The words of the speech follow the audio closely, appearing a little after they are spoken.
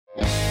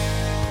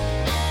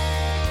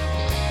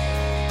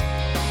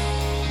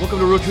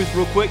Welcome to Real Truth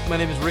Real Quick. My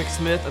name is Rick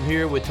Smith. I'm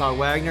here with Todd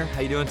Wagner.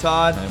 How you doing,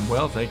 Todd? I'm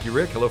well, thank you,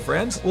 Rick. Hello,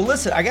 friends. Well,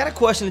 listen, I got a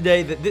question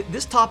today.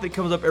 This topic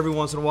comes up every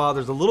once in a while.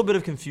 There's a little bit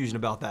of confusion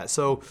about that.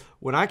 So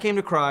when I came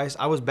to Christ,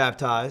 I was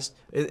baptized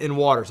in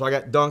water. So I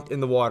got dunked in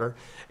the water.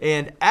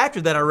 And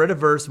after that, I read a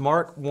verse,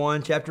 Mark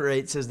 1, chapter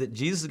 8, says that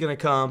Jesus is going to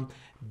come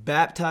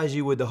baptize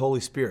you with the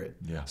Holy Spirit.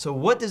 Yeah. So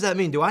what does that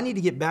mean? Do I need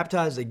to get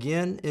baptized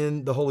again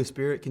in the Holy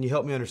Spirit? Can you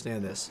help me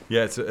understand this?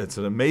 Yeah, it's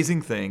an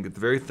amazing thing. The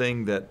very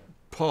thing that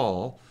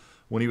Paul,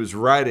 when he was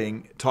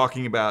writing,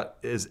 talking about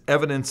is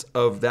evidence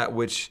of that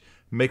which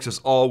makes us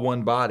all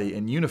one body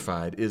and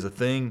unified, is a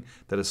thing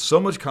that has so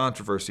much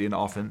controversy and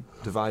often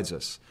divides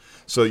us.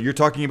 So you're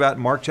talking about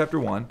Mark chapter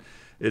 1.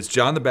 It's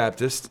John the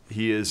Baptist.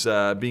 He is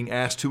being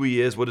asked who he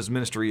is, what his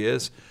ministry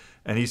is.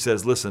 And he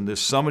says, listen, there's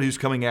somebody who's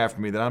coming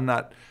after me that I'm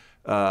not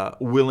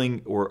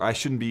willing, or I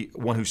shouldn't be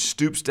one who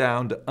stoops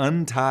down to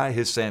untie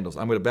his sandals.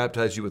 I'm going to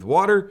baptize you with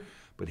water,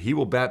 but he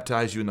will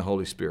baptize you in the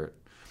Holy Spirit.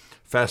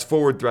 Fast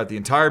forward throughout the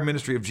entire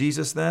ministry of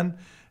Jesus then,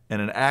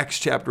 and in Acts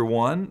chapter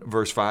 1,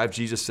 verse 5,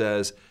 Jesus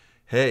says,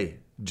 hey,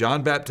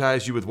 John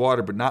baptized you with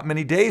water, but not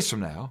many days from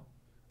now,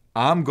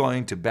 I'm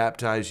going to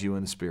baptize you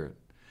in the Spirit.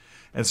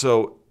 And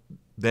so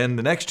then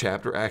the next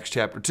chapter, Acts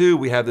chapter 2,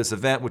 we have this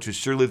event, which is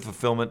surely the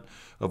fulfillment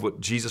of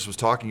what Jesus was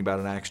talking about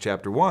in Acts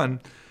chapter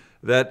 1,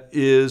 that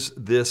is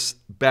this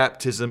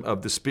baptism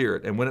of the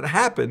Spirit. And when it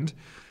happened,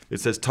 it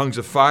says tongues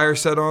of fire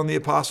set on the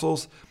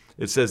apostles.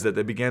 It says that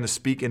they began to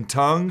speak in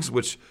tongues,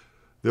 which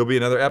there'll be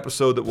another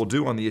episode that we'll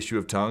do on the issue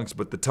of tongues,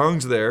 but the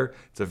tongues there,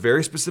 it's a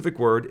very specific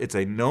word. It's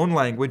a known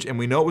language, and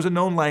we know it was a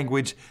known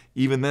language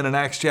even then in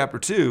Acts chapter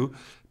 2,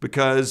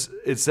 because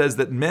it says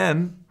that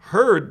men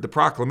heard the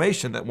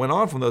proclamation that went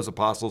on from those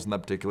apostles in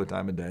that particular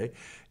time and day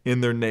in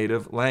their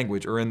native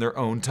language or in their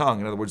own tongue.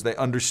 In other words, they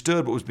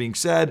understood what was being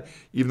said,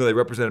 even though they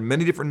represented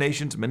many different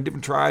nations, many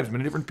different tribes,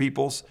 many different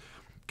peoples.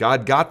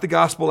 God got the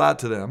gospel out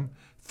to them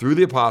through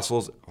the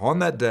apostles on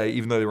that day,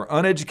 even though they were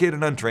uneducated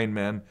and untrained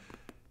men,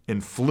 in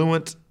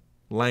fluent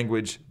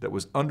language that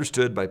was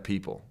understood by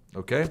people,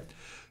 okay?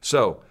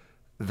 So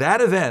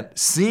that event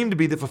seemed to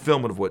be the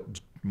fulfillment of what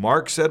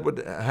Mark said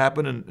would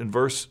happen in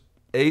verse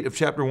 8 of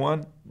chapter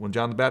 1 when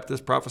John the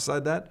Baptist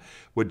prophesied that.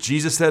 What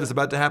Jesus said is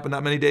about to happen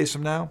not many days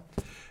from now.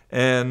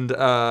 And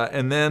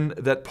then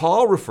that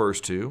Paul refers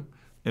to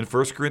in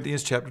 1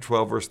 Corinthians chapter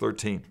 12, verse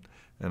 13.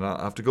 And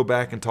I'll have to go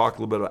back and talk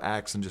a little bit about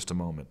Acts in just a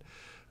moment.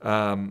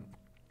 In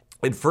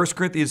 1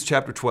 Corinthians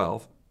chapter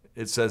 12,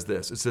 it says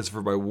this. It says,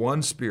 for by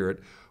one Spirit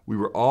we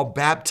were all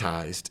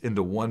baptized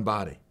into one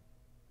body.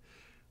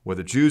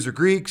 Whether Jews or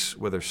Greeks,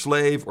 whether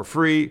slave or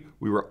free,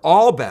 we were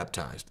all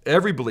baptized,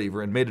 every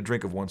believer, and made to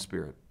drink of one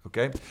Spirit.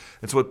 Okay?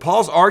 And so what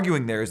Paul's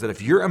arguing there is that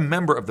if you're a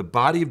member of the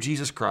body of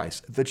Jesus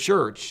Christ, the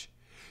church,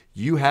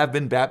 you have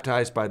been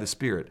baptized by the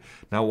Spirit.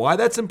 Now, why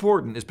that's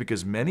important is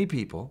because many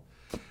people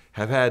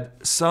have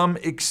had some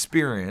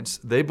experience,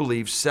 they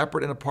believe,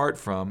 separate and apart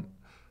from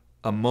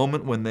a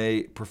moment when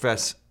they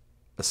profess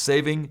a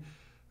saving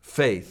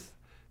faith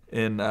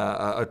in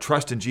a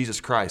trust in Jesus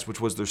Christ,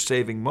 which was their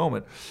saving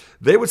moment.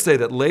 They would say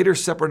that later,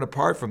 separate and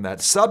apart from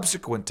that,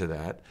 subsequent to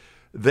that,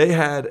 they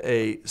had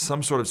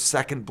some sort of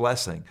second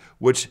blessing,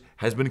 which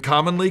has been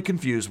commonly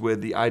confused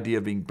with the idea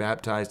of being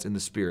baptized in the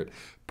Spirit.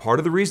 Part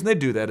of the reason they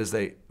do that is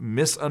they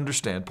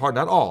misunderstand,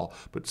 not all,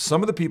 but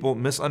some of the people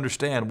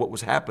misunderstand what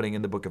was happening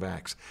in the book of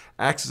Acts.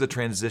 Acts is a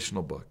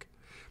transitional book.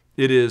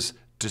 It is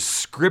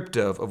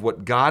descriptive of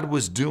what God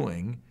was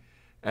doing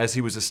as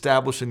he was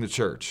establishing the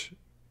church.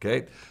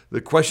 Okay?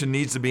 The question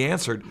needs to be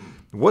answered.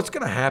 What's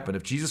going to happen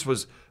if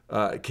Jesus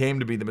came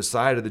to be the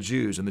Messiah to the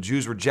Jews, and the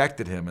Jews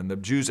rejected him, and the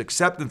Jews'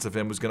 acceptance of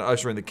him was going to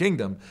usher in the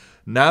kingdom?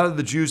 Now that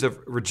the Jews have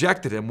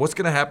rejected him, what's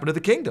going to happen to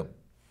the kingdom?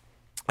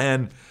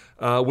 And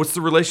what's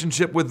the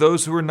relationship with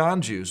those who are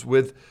non-Jews,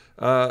 with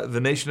the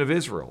nation of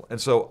Israel?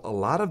 And so a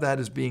lot of that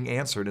is being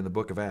answered in the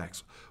book of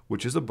Acts,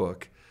 which is a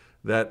book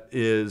that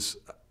is,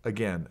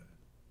 again,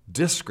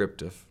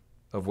 descriptive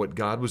of what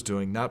God was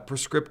doing, not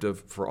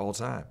prescriptive for all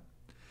time.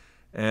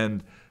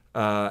 And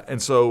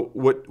so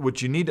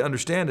what you need to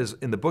understand is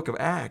in the book of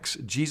Acts,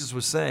 Jesus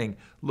was saying,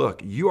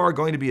 look, you are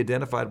going to be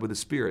identified with the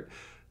Spirit.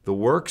 The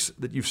works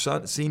that you've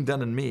seen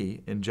done in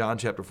me, in John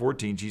chapter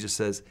 14, Jesus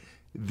says,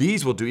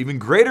 these will do, even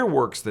greater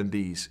works than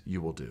these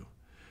you will do.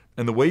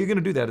 And the way you're going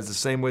to do that is the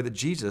same way that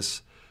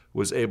Jesus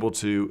was able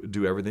to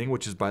do everything,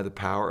 which is by the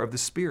power of the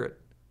Spirit,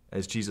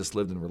 as Jesus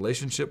lived in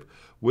relationship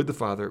with the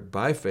Father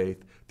by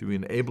faith through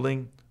the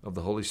enabling of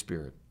the Holy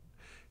Spirit.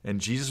 And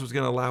Jesus was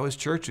going to allow his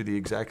church to do the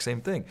exact same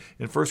thing.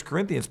 In 1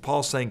 Corinthians,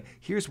 Paul's saying,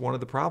 here's one of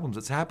the problems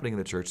that's happening in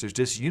the church. There's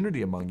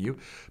disunity among you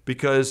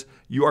because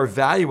you are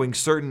valuing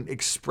certain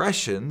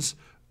expressions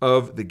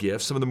of the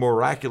gifts. Some of the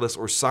miraculous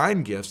or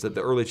sign gifts that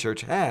the early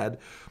church had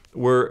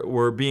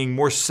were being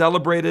more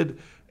celebrated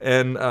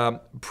and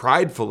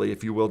pridefully,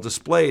 if you will,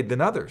 displayed than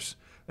others.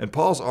 And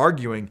Paul's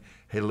arguing,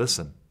 hey,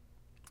 listen,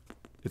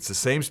 it's the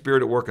same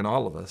Spirit at work in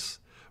all of us.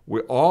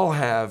 We all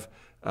have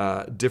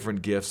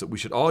different gifts that we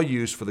should all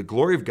use for the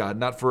glory of God,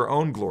 not for our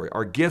own glory.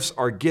 Our gifts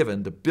are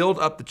given to build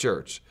up the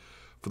church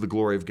for the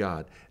glory of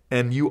God.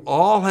 and you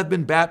all have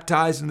been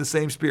baptized in the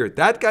same Spirit.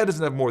 That guy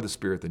doesn't have more of the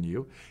Spirit than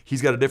you.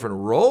 He's got a different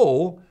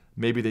role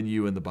maybe than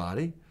you in the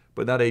body,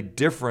 but not a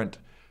different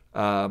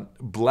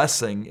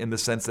blessing in the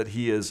sense that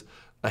he is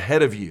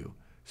ahead of you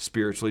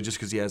spiritually just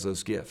because he has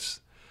those gifts.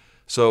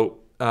 So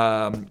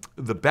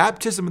the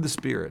baptism of the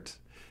Spirit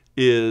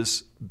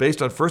is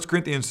based on 1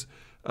 Corinthians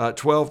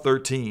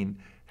 12:13,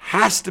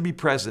 has to be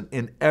present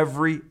in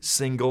every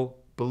single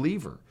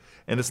believer.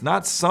 And it's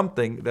not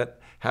something that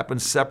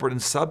happens separate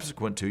and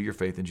subsequent to your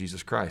faith in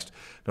Jesus Christ.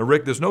 Now,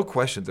 Rick, there's no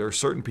question there are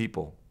certain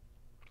people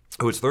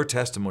who it's their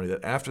testimony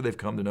that after they've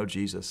come to know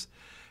Jesus,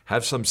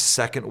 have some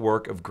second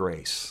work of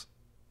grace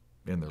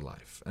in their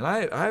life. And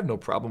I have no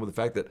problem with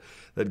the fact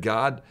that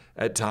God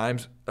at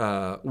times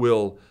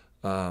will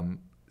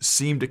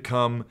seem to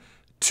come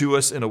to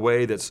us in a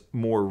way that's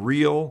more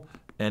real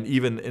and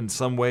even in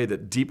some way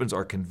that deepens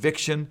our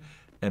conviction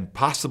and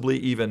possibly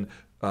even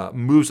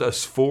moves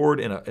us forward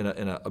in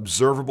an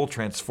observable,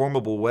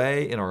 transformable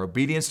way in our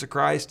obedience to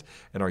Christ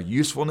and our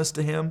usefulness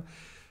to Him.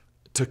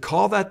 To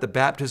call that the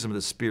baptism of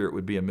the Spirit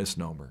would be a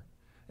misnomer.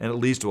 And it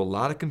leads to a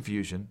lot of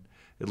confusion.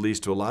 It leads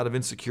to a lot of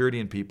insecurity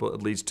in people.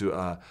 It leads to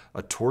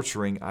a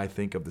torturing, I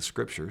think, of the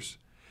Scriptures.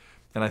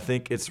 And I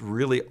think it's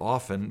really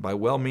often, by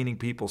well-meaning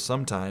people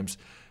sometimes,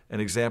 an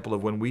example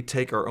of when we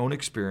take our own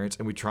experience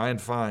and we try and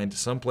find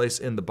someplace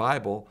in the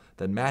Bible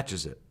that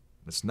matches it.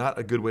 It's not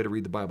a good way to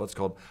read the Bible. It's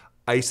called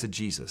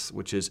eisegesis,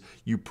 which is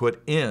you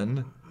put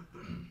in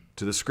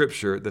to the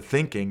Scripture the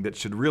thinking that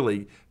should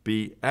really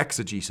be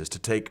exegesis, to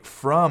take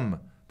from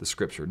the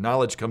Scripture.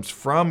 Knowledge comes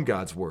from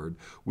God's Word.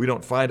 We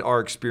don't find our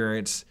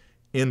experience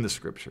in the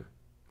Scripture.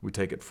 We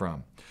take it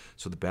from.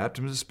 So the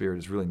baptism of the Spirit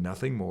is really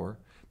nothing more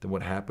than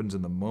what happens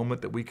in the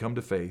moment that we come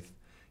to faith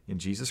in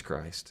Jesus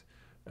Christ.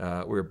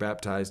 We're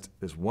baptized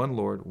as one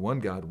Lord, one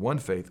God, one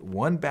faith,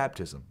 one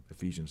baptism,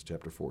 Ephesians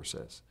chapter 4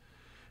 says.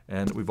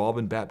 And we've all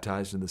been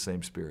baptized in the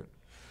same Spirit.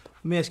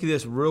 Let me ask you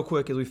this real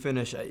quick as we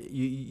finish.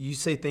 You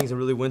say things in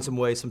really winsome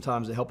ways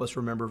sometimes that help us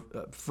remember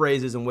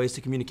phrases and ways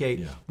to communicate.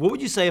 Yeah. What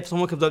would you say if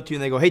someone comes up to you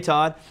and they go, "Hey,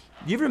 Todd,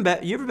 you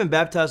ever been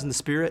baptized in the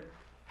Spirit?"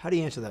 How do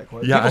you answer that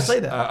question? Yeah, People say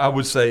that. I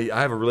would say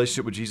I have a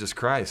relationship with Jesus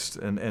Christ.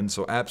 And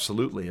so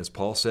absolutely, as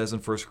Paul says in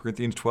 1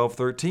 Corinthians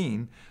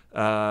 12:13,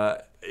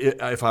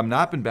 if I'm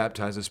not been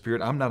baptized in the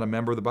Spirit, I'm not a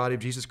member of the body of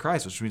Jesus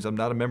Christ, which means I'm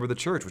not a member of the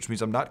church, which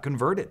means I'm not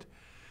converted.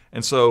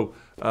 And so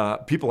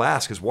people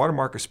ask, is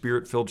Watermark a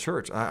Spirit-filled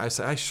church? I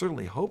say, I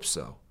certainly hope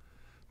so.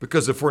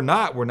 Because if we're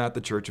not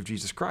the church of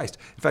Jesus Christ.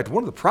 In fact,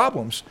 one of the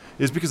problems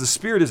is because the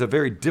Spirit is a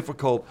very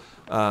difficult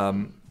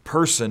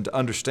person to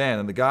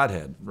understand in the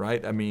Godhead,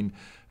 right? I mean,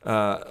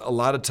 a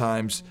lot of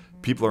times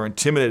people are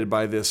intimidated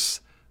by this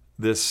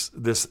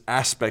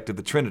aspect of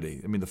the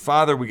Trinity. I mean, the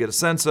Father we get a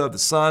sense of, the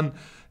Son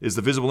is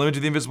the visible image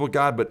of the invisible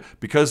God, but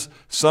because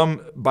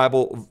some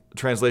Bible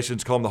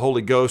translations call him the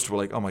Holy Ghost, we're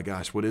like, oh my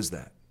gosh, what is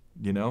that?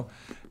 You know?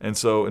 And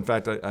so, in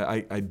fact,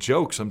 I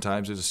joke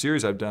sometimes, there's a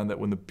series I've done that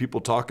when the people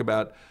talk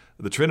about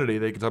the Trinity,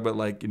 they can talk about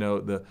like,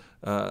 the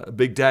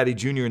Big Daddy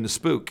Jr. and the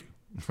spook,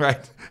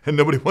 right? And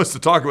nobody wants to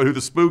talk about who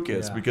the spook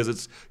is because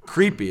it's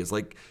creepy. It's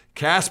like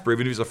Casper,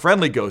 even if he's a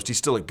friendly ghost, he's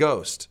still a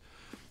ghost.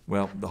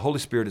 Well, the Holy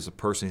Spirit is a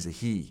person, he's a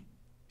he.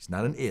 He's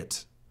not an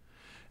it.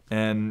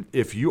 And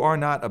if you are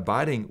not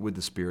abiding with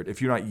the Spirit,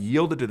 if you're not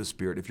yielded to the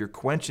Spirit, if you're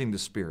quenching the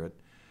Spirit,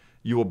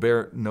 you will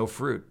bear no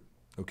fruit,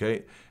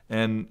 okay?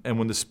 And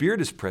when the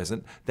Spirit is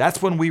present,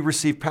 that's when we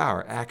receive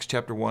power. Acts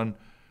chapter 1,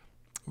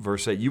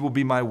 verse 8, you will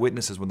be my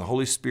witnesses when the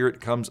Holy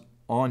Spirit comes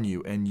on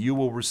you, and you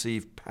will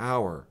receive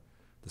power,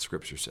 the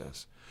Scripture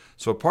says.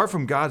 So apart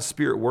from God's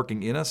Spirit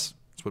working in us,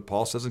 that's what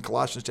Paul says in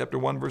Colossians chapter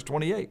 1, verse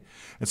 28.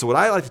 And so what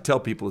I like to tell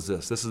people is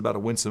this. This is about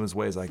as winsome as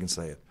way as I can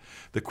say it.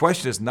 The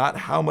question is not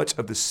how much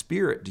of the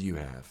Spirit do you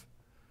have,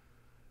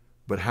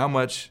 but how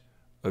much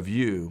of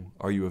you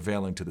are you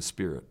availing to the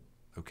Spirit,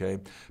 okay?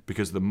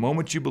 Because the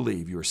moment you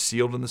believe, you are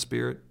sealed in the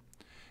Spirit,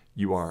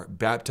 you are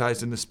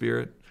baptized in the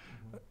Spirit,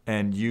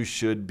 and you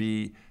should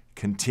be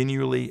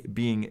continually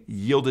being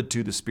yielded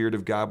to the Spirit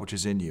of God, which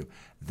is in you.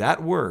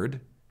 That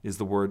word is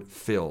the word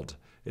filled.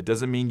 It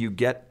doesn't mean you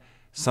get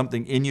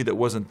something in you that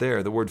wasn't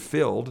there. The word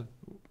filled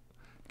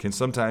can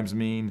sometimes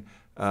mean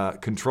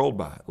controlled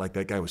by. Like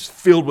that guy was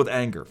filled with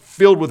anger,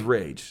 filled with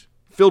rage,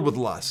 filled with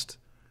lust.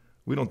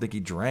 We don't think he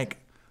drank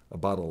a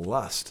bottle of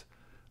lust.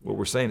 What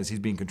we're saying is he's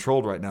being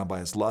controlled right now by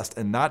his lust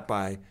and not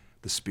by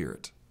the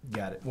Spirit.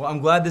 Got it. Well, I'm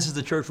glad this is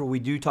the church where we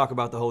do talk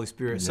about the Holy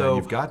Spirit. Yeah, so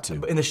you've got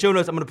to. In the show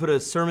notes, I'm going to put a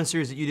sermon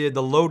series that you did,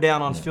 the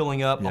lowdown on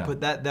filling up. Yeah. I'll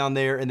put that down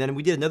there. And then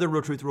we did another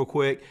Real Truth real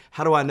quick.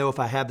 How do I know if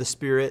I have the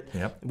Spirit?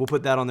 Yep. We'll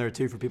put that on there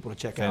too for people to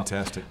check out.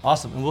 Fantastic.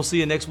 Awesome. And we'll see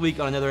you next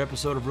week on another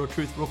episode of Real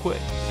Truth real quick.